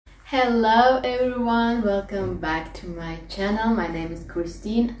Hello everyone, welcome back to my channel. My name is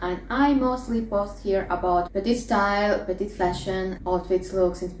Christine and I mostly post here about petite style, petite fashion, outfits,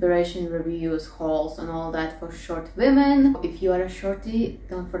 looks, inspiration, reviews, hauls and all that for short women. If you are a shorty,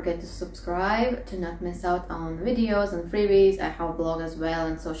 don't forget to subscribe to not miss out on videos and freebies. I have a blog as well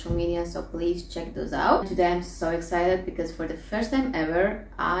and social media, so please check those out. Today I'm so excited because for the first time ever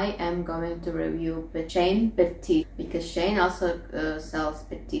I am going to review Shein Petite, because Shein also sells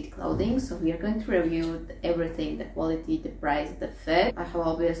petite clothing, so we are going to review everything: the quality, the price, the fit. I have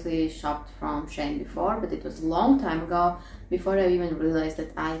obviously shopped from Shein before, but it was a long time ago, before I even realized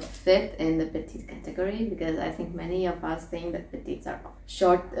that I fit in the petite category, because I think many of us think that petites are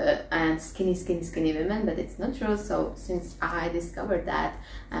short and skinny women, but it's not true. So since I discovered that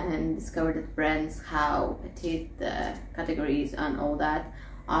and discovered that brands have petite categories and all that,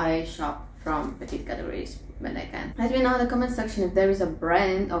 I shop from petite categories when I can. Let me know in the comment section if there is a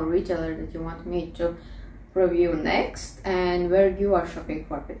brand or retailer that you want me to review next and where you are shopping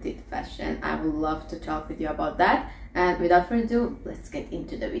for petite fashion. I would love to talk with you about that. And without further ado, let's get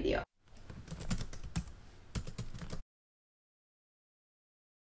into the video.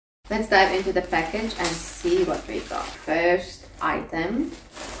 Let's dive into the package and see what we got. First item,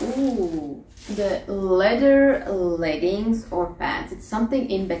 ooh, the leather leggings or pants. It's something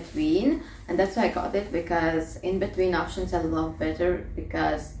in between, and that's why I got it, because in between options I love better,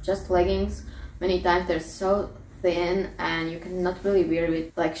 because just leggings many times they're so thin and you cannot really wear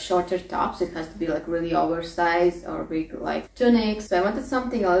with like shorter tops. It has to be like really oversized or big like tunics. So I wanted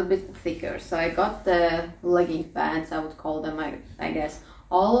something a little bit thicker, so I got the legging pants, I would call them, I guess.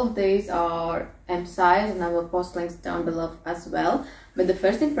 All of these are M size and I will post links down below as well. But the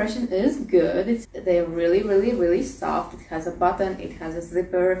first impression is good. They're really soft. It has a button, it has a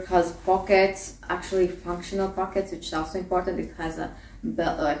zipper, it has pockets, actually functional pockets, which is also important. It has a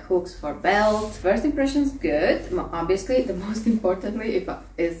belt, like hooks for belt. First impression is good. Obviously, the most importantly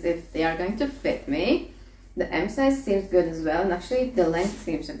is if they are going to fit me. The M size seems good as well, and actually the length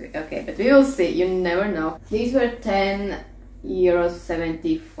seems okay, but we will see. You never know. These were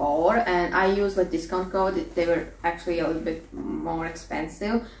 €10.74 and I used a discount code. They were actually a little bit more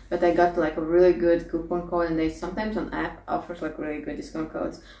expensive, but I got like a really good coupon code, and they sometimes on app offers like really good discount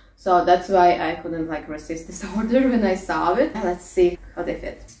codes, so that's why I couldn't like resist this order when I saw it. Let's see how they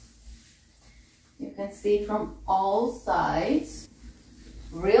fit. You can see from all sides,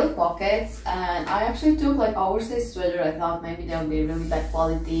 real pockets, and I actually took like oversized sweater. I thought maybe they'll be really bad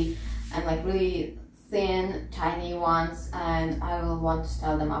quality and like really thin tiny ones, and I will want to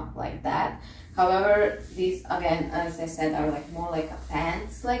style them up like that. However, these again, as I said, are like more like a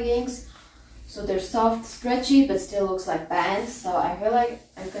pants leggings, so they're soft, stretchy, but still looks like pants. So I feel like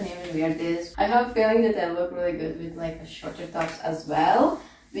I can even wear this. I have a feeling that they look really good with like a shorter tops as well,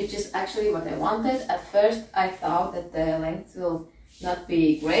 which is actually what I wanted. At first I thought that the length will not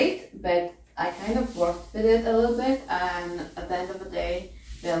be great, but I kind of worked with it a little bit, and at the end of the day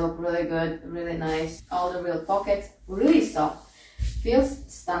they look really good, really nice. All the real pockets, really soft. Feels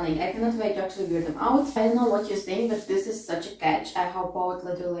stunning. I cannot wait to actually wear them out. I don't know what you think, but this is such a catch. I have bought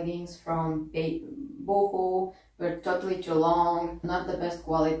leather leggings from Boohoo. Were totally too long, not the best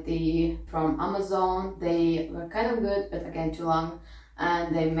quality. From Amazon, they were kind of good, but again too long.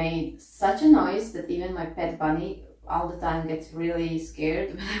 And they made such a noise that even my pet bunny all the time gets really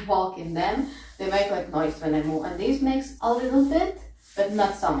scared when I walk in them. They make like noise when I move, and these makes a little bit, but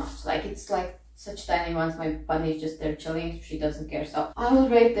not so much. Like it's like such tiny ones. My bunny is just there chilling, she doesn't care. So I will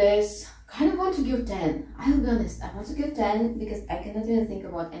rate this, kind of want to give 10. I'll be honest, I want to give 10 because I cannot even think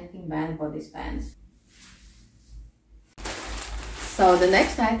about anything bad about these pants. So the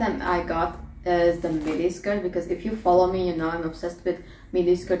next item I got is the midi skirt, because if you follow me, you know I'm obsessed with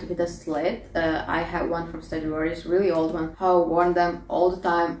midi skirt with a slit. I have one from Stradivarius, really old one. I've worn them all the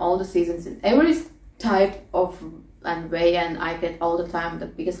time, all the seasons, in every type of and way, and I get all the time the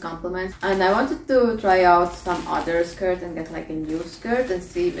biggest compliments. And I wanted to try out some other skirt and get like a new skirt and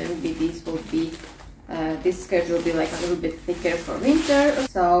see maybe these will be this skirt will be like a little bit thicker for winter.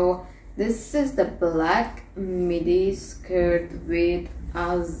 So this is the black midi skirt with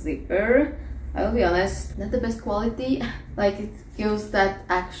a zipper. I will be honest, not the best quality. Like it gives that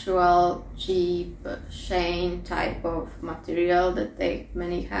actual cheap Shein type of material that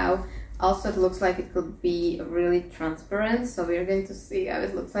many have. Also, it looks like it could be really transparent, so we're going to see how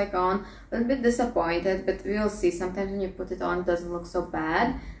it looks like on. A little bit disappointed, but we'll see. Sometimes when you put it on, it doesn't look so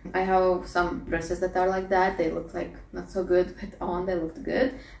bad. I have some dresses that are like that. They look like not so good, but on they look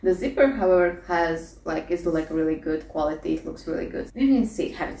good. The zipper, however, is like really good quality. It looks really good. You can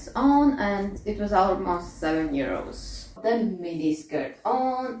see it has its own, and it was almost €7. The midi skirt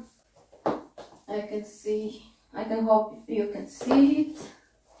on. I can hope you can see it.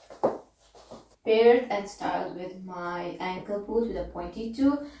 Paired and styled with my ankle boot with a pointy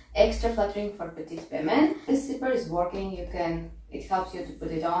toe, extra flattering for petite women. This zipper is working. It helps you to put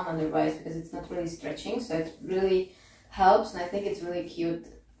it on otherwise because it's not really stretching, so it really helps, and I think it's really cute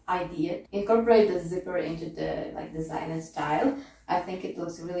idea. Incorporate the zipper into the design and style. I think it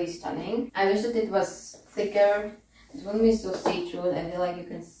looks really stunning. I wish that it was thicker. It wouldn't be so see-through. I feel like you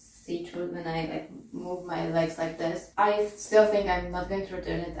can see through when I move my legs like this. I still think I'm not going to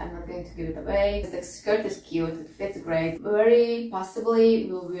return it. I'm not going to give it away. The skirt is cute. It fits great. Very possibly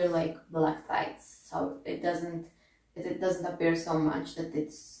we'll wear black tights, so it doesn't appear so much that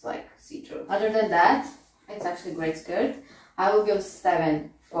it's see-through. Other than that, it's actually a great skirt. I will give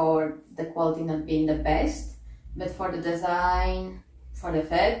 7 for the quality not being the best, but for the design, for the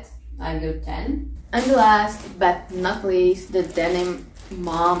fit, I give 10. And last but not least, the denim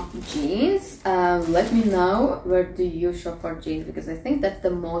mom jeans. Let me know, where do you shop for jeans, because I think that's the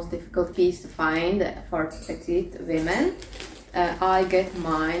most difficult piece to find for petite women. I get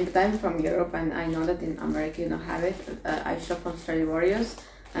mine, but I'm from Europe and I know that in America you don't have it. I shop from Sturdy Warriors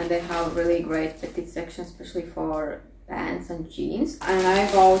and they have really great petite section, especially for pants and jeans, and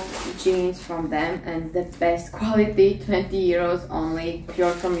I bought jeans from them, and the best quality, 20 euros only. If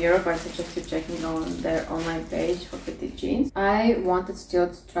you're from Europe, I suggest you checking on their online page for petite jeans. I wanted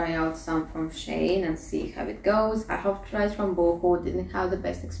still to try out some from Shein and see how it goes. I have tried from Boohoo, didn't have the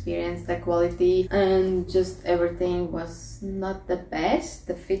best experience. The quality and just everything was not the best.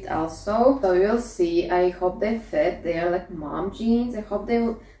 The fit also, so we'll see. I hope they fit. They are mom jeans. I hope they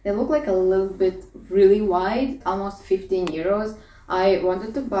look a little bit really wide, almost 15 euros. I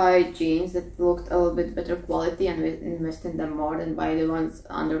wanted to buy jeans that looked a little bit better quality and invest in them more than buy the ones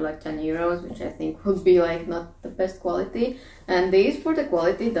under 10 euros, which I think would be not the best quality. And these, for the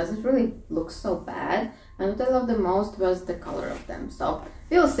quality, doesn't really look so bad. And what I love the most was the color of them. So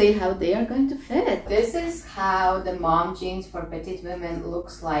we'll see how they are going to fit. This is how the mom jeans for petite women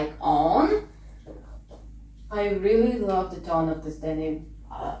looks like on. I really love the tone of this denim.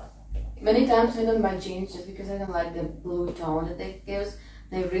 Many times I don't buy jeans just because I don't like the blue tone that it gives.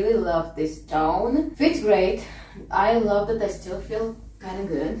 I really love this tone. Fits great. I love that I still feel kind of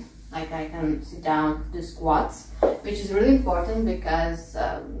good. I can sit down, do squats, which is really important because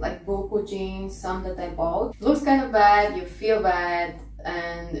Boohoo jeans, some that I bought, looks kind of bad, you feel bad,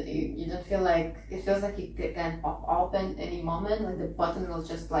 and you don't feel it feels like you can pop open any moment, the button will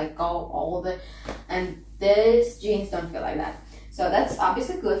just go all the, and these jeans don't feel like that. So that's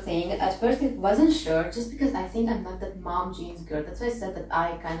obviously a good thing. At first it wasn't sure, just because I think I'm not that mom jeans girl. That's why I said that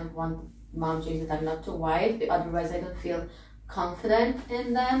I kind of want mom jeans that are not too wide, otherwise I don't feel confident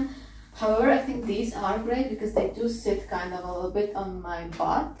in them. However, I think these are great because they do sit kind of a little bit on my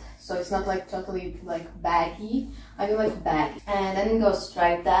butt, so it's not totally baggy. I do baggy, and then it goes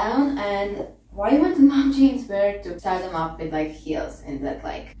straight down. And why you want the mom jeans wear to style them up with heels in that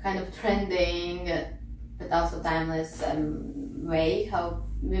kind of trending but also timeless way how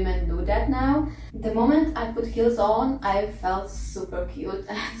women do that now. The moment I put heels on, I felt super cute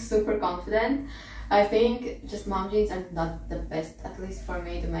and super confident. I think just mom jeans are not the best, at least for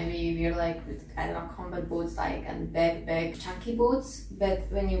me, to maybe wear with, I don't know, combat boots and big chunky boots. But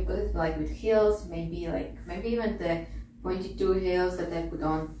when you put it with heels, maybe even the pointy toe heels that I put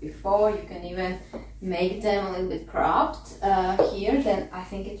on before, you can even make them a little bit cropped here, then I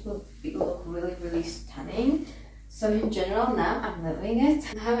think it will look really stunning. So in general, now I'm loving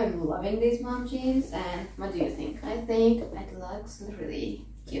it. Now I'm loving these mom jeans. And what do you think? I think it looks really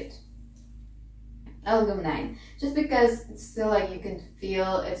cute. I'll go 9, just because it's still you can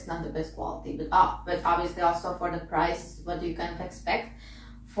feel it's not the best quality, but obviously also for the price, what do you kind of expect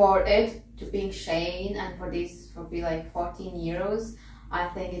for it to being Shein, and for this for be 14 euros, I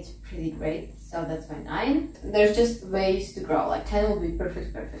think it's pretty great. So that's my 9. There's just ways to grow. 10 will be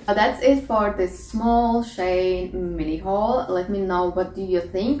perfect. So that's it for this small Shein mini haul. Let me know, what do you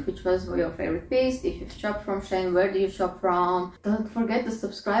think? Which was your favorite piece? If you've shopped from Shein, where do you shop from? Don't forget to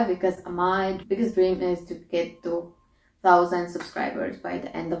subscribe, because my biggest dream is to get to 1,000 subscribers by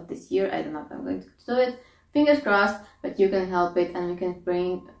the end of this year. I don't know if I'm going to do it. Fingers crossed, but you can help it, and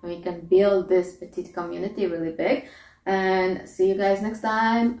we can build this petite community really big. And see you guys next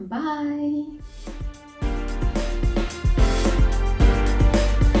time. Bye.